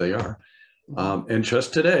say that they are. And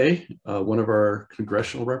just today, one of our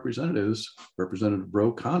congressional representatives, Representative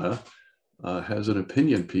Ro Khanna, has an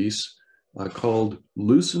opinion piece called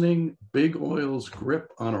Loosening Big Oil's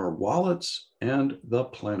Grip on Our Wallets and the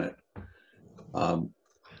Planet.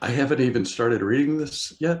 I haven't even started reading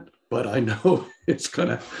this yet, but I know it's going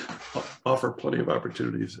to offer plenty of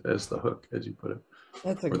opportunities as the hook, as you put it.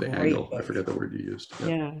 That's a or the great angle. book. I forget the word you used.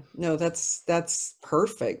 Yeah, no, that's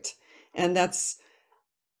perfect. And that's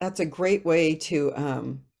a great way to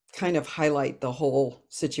kind of highlight the whole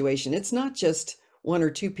situation. It's not just one or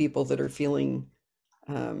two people that are feeling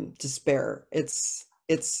despair. It's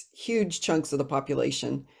huge chunks of the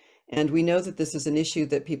population. And we know that this is an issue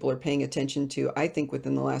that people are paying attention to, I think,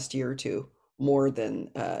 within the last year or two, more than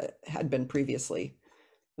had been previously.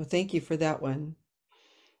 Well, thank you for that one.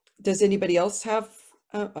 Does anybody else have,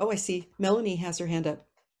 oh, I see Melanie has her hand up.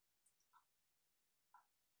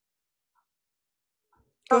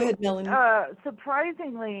 Go ahead, Melanie.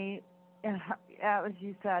 Surprisingly, as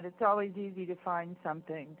you said, it's always easy to find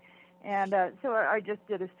something. And so I just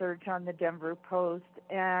did a search on the Denver Post,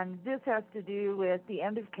 and this has to do with the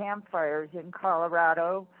end of campfires in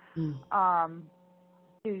Colorado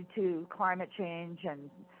due to climate change and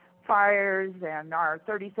fires and our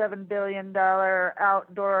 $37 billion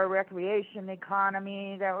outdoor recreation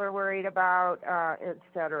economy that we're worried about, et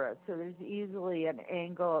cetera. So there's easily an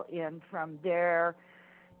angle in from there.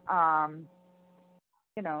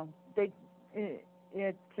 you know, it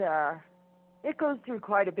goes through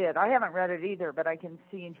quite a bit. I haven't read it either, but I can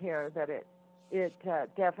see in here that it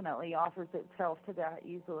definitely offers itself to that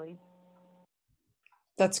easily.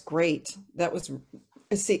 That's great. That was,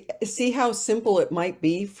 see how simple it might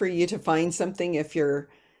be for you to find something if you're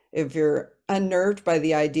unnerved by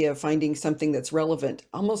the idea of finding something that's relevant.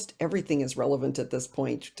 Almost everything is relevant at this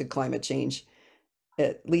point to climate change.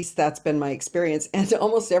 At least that's been my experience. And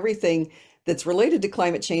almost everything that's related to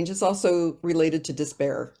climate change is also related to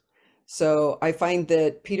despair. So I find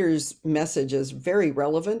that Peter's message is very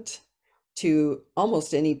relevant to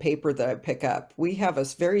almost any paper that I pick up. We have a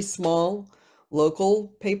very small local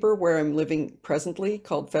paper where I'm living presently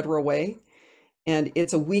called Federal Way, and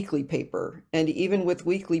it's a weekly paper. And even with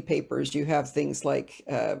weekly papers, you have things like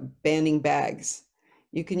banning bags.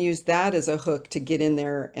 You can use that as a hook to get in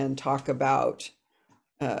there and talk about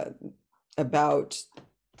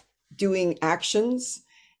doing actions,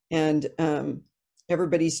 and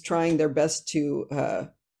everybody's trying their best to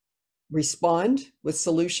respond with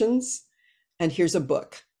solutions. And here's a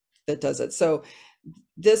book that does it. So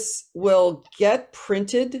this will get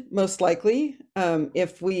printed most likely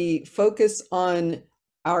if we focus on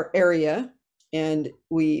our area and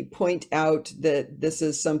we point out that this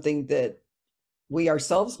is something that we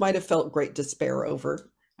ourselves might have felt great despair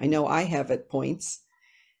over. I know I have at points.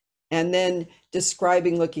 And then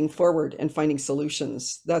describing looking forward and finding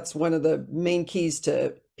solutions. That's one of the main keys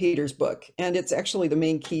to Peter's book. And it's actually the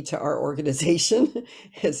main key to our organization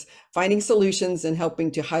is finding solutions and helping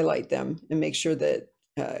to highlight them and make sure that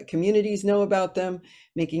communities know about them,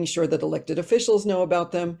 making sure that elected officials know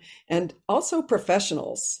about them, and also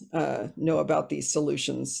professionals know about these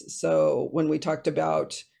solutions. So when we talked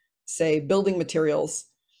about, say, building materials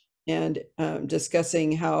and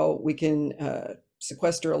discussing how we can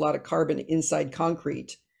sequester a lot of carbon inside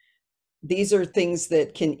concrete, these are things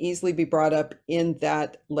that can easily be brought up in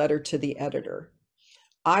that letter to the editor.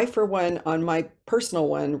 I, for one, on my personal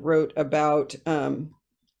one, wrote about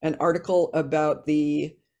an article about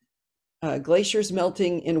the glaciers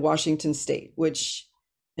melting in Washington State, which,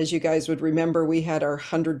 as you guys would remember, we had our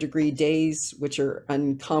 100-degree days, which are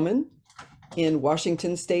uncommon in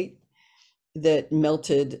Washington State, that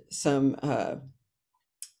melted some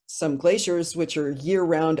glaciers, which are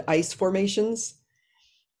year-round ice formations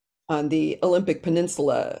on the Olympic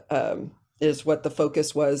Peninsula, is what the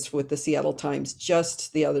focus was with the Seattle Times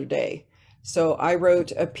just the other day. So I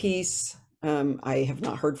wrote a piece. I have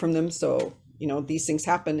not heard from them, so these things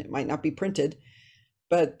happen. It might not be printed,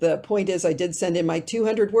 but the point is, I did send in my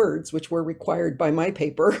 200 words, which were required by my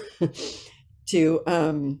paper,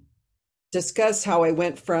 to discuss how I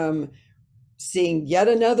went from seeing yet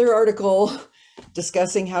another article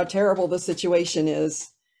discussing how terrible the situation is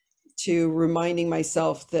to reminding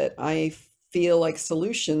myself that I feel like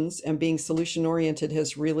solutions and being solution oriented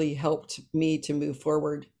has really helped me to move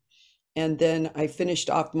forward. And then I finished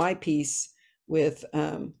off my piece with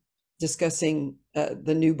discussing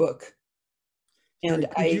the new book. And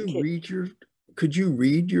could you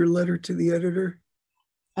read your letter to the editor?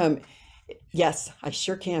 Yes, I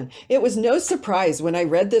sure can. It was no surprise when I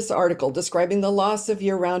read this article describing the loss of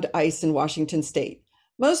year-round ice in Washington State.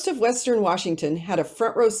 Most of Western Washington had a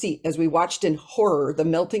front row seat as we watched in horror the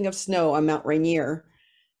melting of snow on Mount Rainier,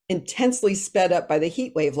 intensely sped up by the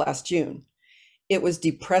heat wave last June. It was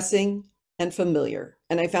depressing and familiar,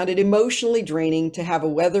 and I found it emotionally draining to have to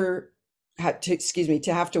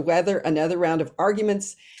weather another round of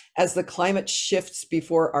arguments as the climate shifts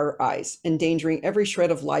before our eyes, endangering every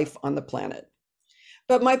shred of life on the planet.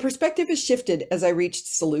 But my perspective has shifted as I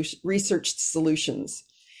researched solutions.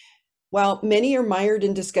 While many are mired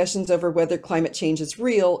in discussions over whether climate change is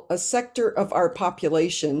real, a sector of our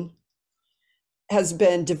population has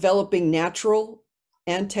been developing natural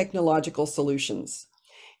and technological solutions.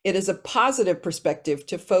 It is a positive perspective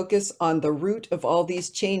to focus on the root of all these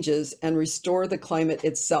changes and restore the climate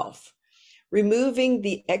itself. Removing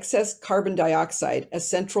the excess carbon dioxide, a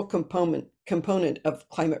central component of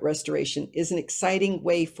climate restoration, is an exciting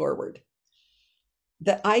way forward.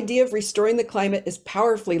 The idea of restoring the climate is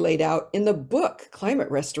powerfully laid out in the book,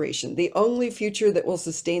 Climate Restoration, The Only Future That Will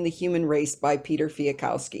Sustain the Human Race by Peter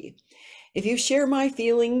Fiekowsky. If you share my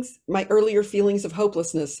earlier feelings of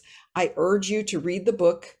hopelessness, I urge you to read the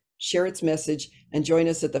book, share its message, and join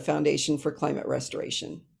us at the Foundation for Climate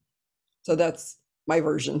Restoration. So that's my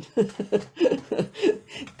version.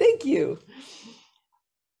 Thank you.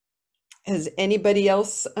 Has anybody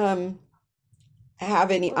else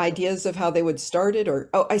have any ideas of how they would start it? Or,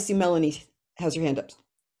 oh, I see Melanie has her hand up.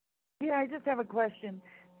 Yeah, I just have a question.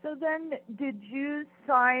 So then, did you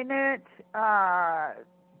sign it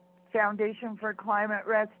Foundation for Climate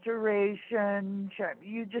Restoration.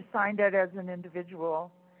 You just signed it as an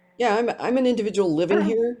individual. Yeah, I'm an individual living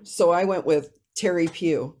here, so I went with Terry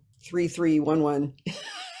Pugh, 3311,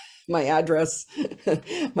 my address,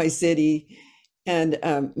 my city, and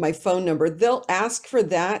my phone number. They'll ask for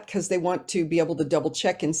that because they want to be able to double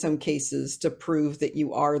check in some cases to prove that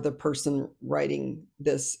you are the person writing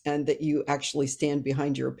this and that you actually stand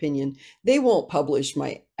behind your opinion. They won't publish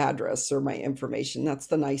my address or my information. That's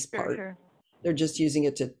the nice part. Sure. They're just using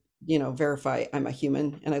it to, verify I'm a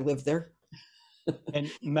human and I live there. And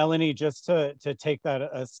Melanie, just to take that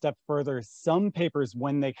a step further, some papers,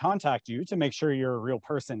 when they contact you to make sure you're a real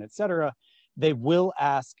person, et cetera, they will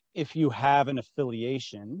ask if you have an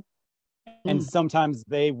affiliation. And sometimes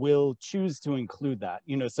they will choose to include that,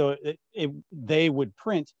 so they would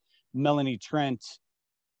print Melanie Trent,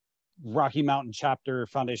 Rocky Mountain Chapter,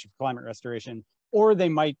 Foundation for Climate Restoration, or they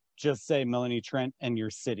might just say Melanie Trent and your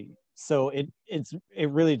city. So it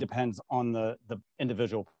really depends on the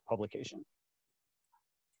individual publication.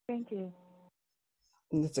 Thank you.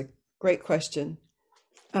 That's a great question.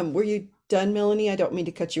 Were you done, Melanie? I don't mean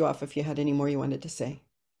to cut you off if you had any more you wanted to say.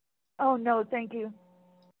 Oh, no, thank you.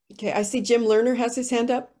 Okay, I see Jim Lerner has his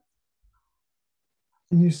hand up.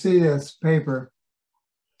 Can you see this paper?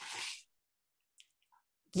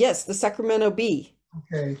 Yes, the Sacramento Bee.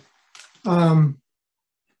 Okay. I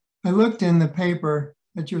looked in the paper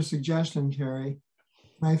at your suggestion, Terry,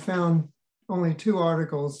 and I found only 2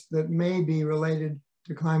 articles that may be related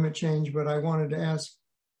to climate change, but I wanted to ask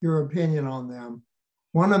your opinion on them.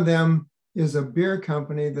 One of them is a beer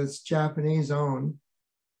company that's Japanese owned,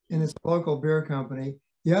 and it's a local beer company.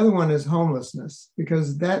 The other one is homelessness,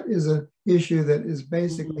 because that is an issue that is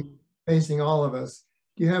basically facing all of us.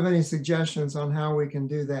 Do you have any suggestions on how we can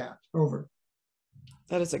do that? Over.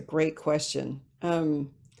 That is a great question.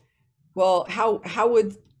 Well, how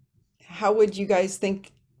would you guys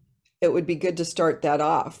think it would be good to start that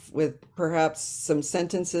off with perhaps some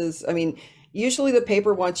sentences? I mean, usually the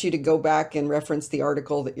paper wants you to go back and reference the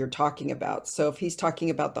article that you're talking about. So if he's talking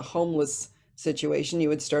about the homeless situation, you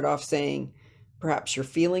would start off saying perhaps your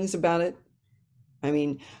feelings about it. I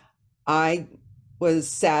mean, I was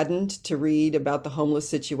saddened to read about the homeless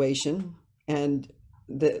situation and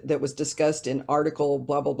that was discussed in article,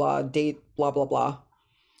 blah, blah, blah, date, blah, blah, blah.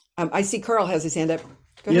 I see Carl has his hand up.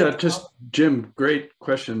 Go ahead. Just Jim, great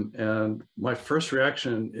question. And my first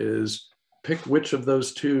reaction is pick which of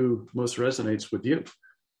those 2 most resonates with you.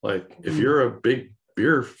 Like if you're a big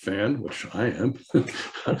beer fan, which I am,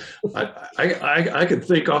 I could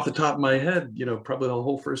think off the top of my head, probably the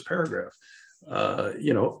whole first paragraph.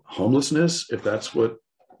 Homelessness, if that's what,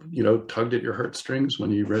 tugged at your heartstrings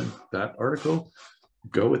when you read that article,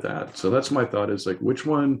 go with that. So that's my thought, is like, which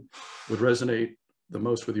one would resonate the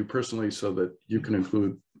most with you personally so that you can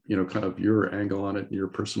include, kind of your angle on it and your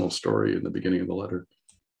personal story in the beginning of the letter.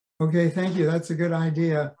 Okay, thank you. That's a good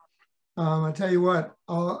idea. I tell you what,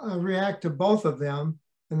 I'll react to both of them,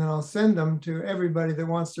 and then I'll send them to everybody that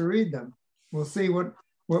wants to read them. We'll see what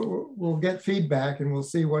we'll get feedback, and we'll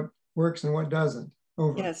see what works and what doesn't.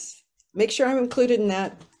 Over. Yes, make sure I'm included in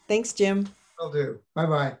that. Thanks, Jim. Will do.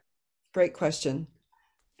 Bye-bye. Great question.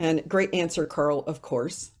 And great answer, Carl, of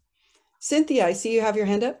course. Cynthia, I see you have your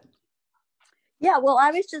hand up. Yeah, well,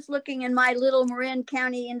 I was just looking in my little Marin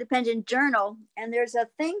County Independent Journal, and there's a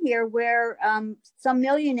thing here where some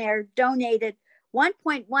millionaire donated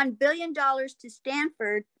 $1.1 billion to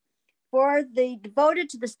Stanford devoted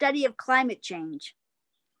to the study of climate change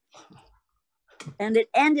and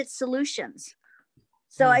its solutions.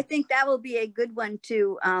 So I think that will be a good one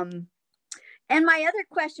too. And my other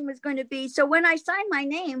question was going to be, so when I sign my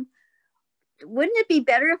name, wouldn't it be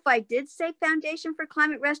better if I did say Foundation for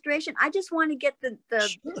Climate Restoration? I just want to get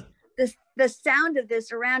the sound of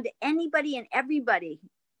this around to anybody and everybody.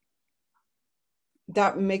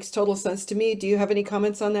 That makes total sense to me. Do you have any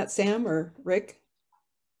comments on that, Sam or Rick?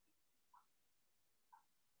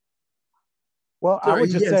 Well, I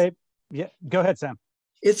would just say, yeah, go ahead, Sam.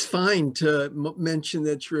 It's fine to mention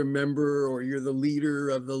that you're a member or you're the leader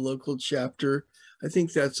of the local chapter. I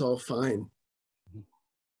think that's all fine.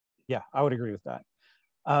 Yeah, I would agree with that.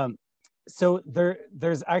 So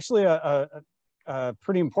there's actually a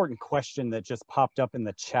pretty important question that just popped up in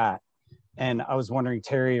the chat. And I was wondering,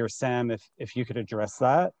 Terry or Sam, if you could address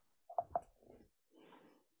that.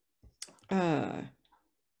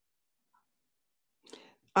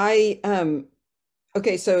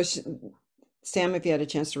 Okay, so Sam, if you had a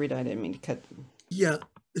chance to read it, I didn't mean to cut. Yeah,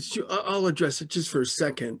 I'll address it just for a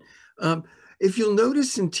second. If you'll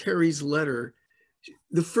notice in Terry's letter,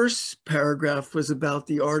 the first paragraph was about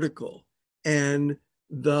the article and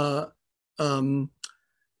the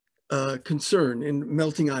concern in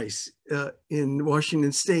melting ice in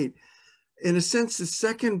Washington State. In a sense, the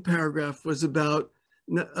second paragraph was about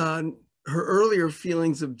her earlier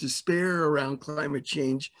feelings of despair around climate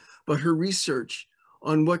change, but her research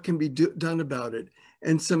on what can be done about it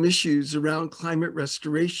and some issues around climate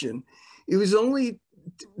restoration. It was only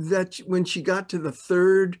that when she got to the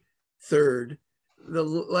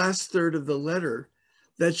last third of the letter,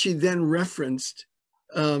 that she then referenced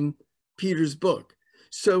Peter's book.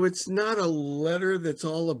 So it's not a letter that's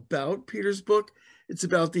all about Peter's book. It's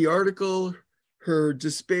about the article, her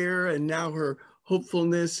despair, and now her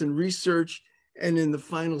hopefulness and research. And in the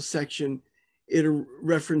final section, it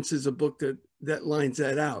references a book that lines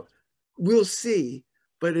that out. We'll see,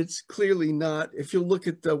 but it's clearly not. If you look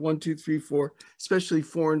at the 1, 2, 3, 4, especially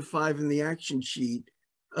 4 and 5 in the action sheet,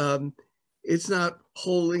 it's not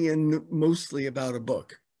wholly and mostly about a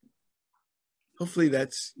book. Hopefully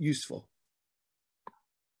that's useful.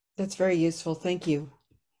 That's very useful. Thank you.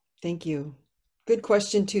 Thank you. Good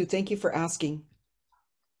question too. Thank you for asking.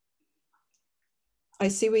 I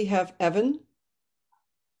see we have Evan.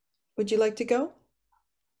 Would you like to go?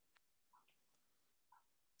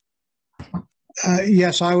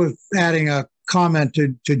 Yes, I was adding a comment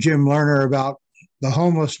to Jim Lerner about the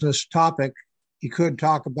homelessness topic. He could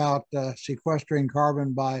talk about sequestering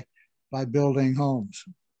carbon by building homes.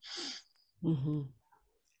 Mm-hmm.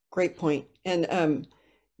 Great point. And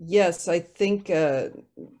yes, I think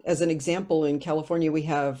as an example, in California, we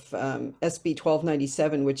have SB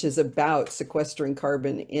 1297, which is about sequestering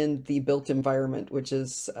carbon in the built environment, which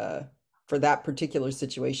is for that particular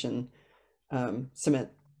situation, cement.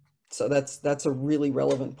 So that's a really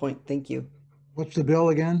relevant point. Thank you. What's the bill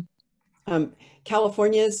again?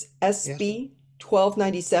 California's SB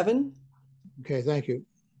 1297. Okay, thank you.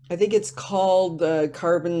 I think it's called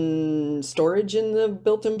carbon storage in the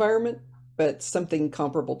built environment, but something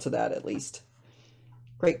comparable to that at least.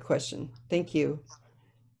 Great question. Thank you.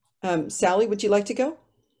 Sally, would you like to go?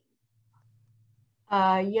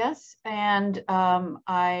 Yes, and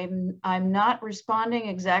I'm not responding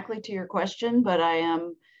exactly to your question, but I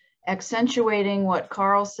am accentuating what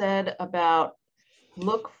Carl said about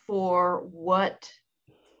look for what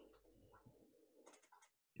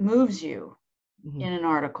moves you in an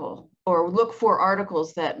article, or look for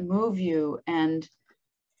articles that move you and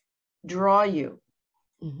draw you.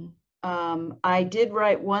 I did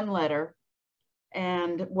write one letter,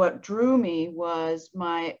 and what drew me was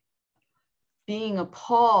my being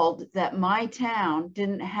appalled that my town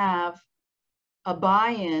didn't have a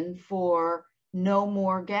buy-in for no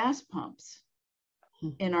more gas pumps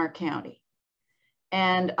in our county.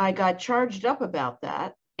 And I got charged up about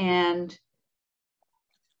that and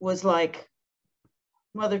was like,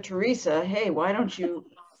 Mother Teresa, hey, why don't you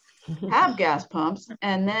have gas pumps?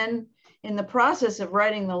 And then in the process of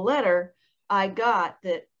writing the letter, I got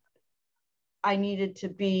that I needed to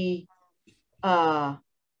be honey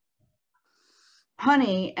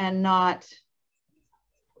and not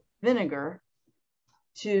vinegar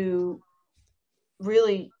to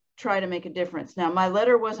really try to make a difference. Now, my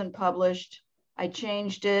letter wasn't published. I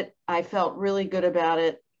changed it. I felt really good about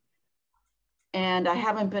it. And I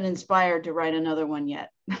haven't been inspired to write another one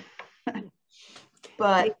yet.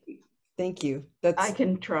 But thank you. I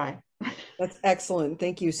can try. That's excellent.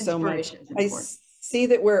 Thank you so much. I see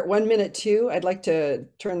that we're at 1 minute too. I'd like to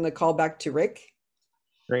turn the call back to Rick.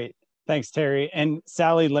 Great. Thanks, Terry. And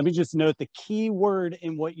Sally, let me just note the key word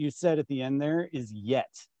in what you said at the end there is yet.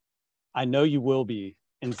 I know you will be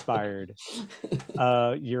inspired.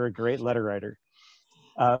 You're a great letter writer.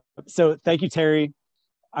 So thank you, Terry.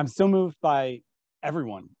 I'm so moved by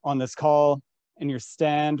everyone on this call and your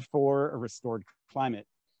stand for a restored climate.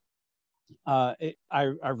 I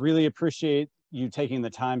really appreciate you taking the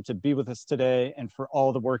time to be with us today and for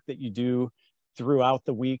all the work that you do throughout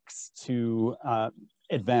the weeks to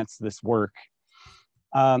advance this work.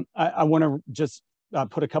 I want to just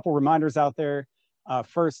put a couple reminders out there.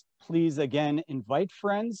 First, please again invite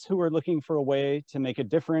friends who are looking for a way to make a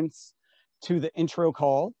difference to the intro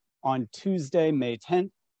call on Tuesday, May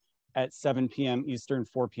 10th at 7 p.m. Eastern,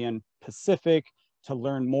 4 p.m. Pacific to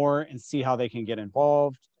learn more and see how they can get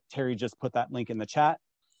involved. Terry just put that link in the chat.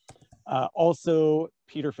 Also,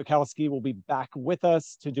 Peter Fiekowsky will be back with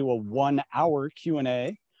us to do a 1-hour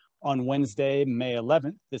Q&A on Wednesday, May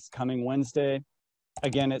 11th, this coming Wednesday,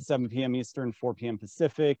 again at 7 p.m. Eastern, 4 p.m.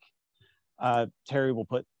 Pacific. Terry will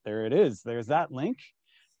put, there it is, there's that link.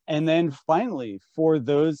 And then finally, for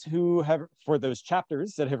those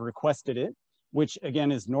chapters that have requested it, which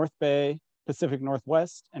again is North Bay, Pacific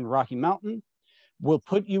Northwest, and Rocky Mountain, we'll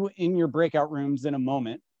put you in your breakout rooms in a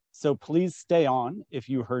moment. So please stay on if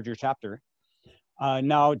you heard your chapter.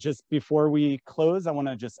 Now, just before we close, I want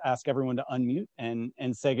to just ask everyone to unmute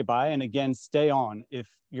and say goodbye. And again, stay on. If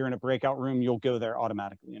you're in a breakout room, you'll go there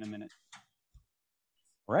automatically in a minute.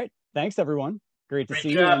 All right. Thanks, everyone. Great to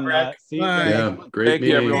see you. And see you. Yeah, great Thank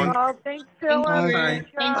you, everyone. Oh, thanks, Philip. Bye.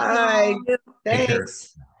 Good job. Bye.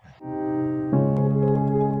 Thanks.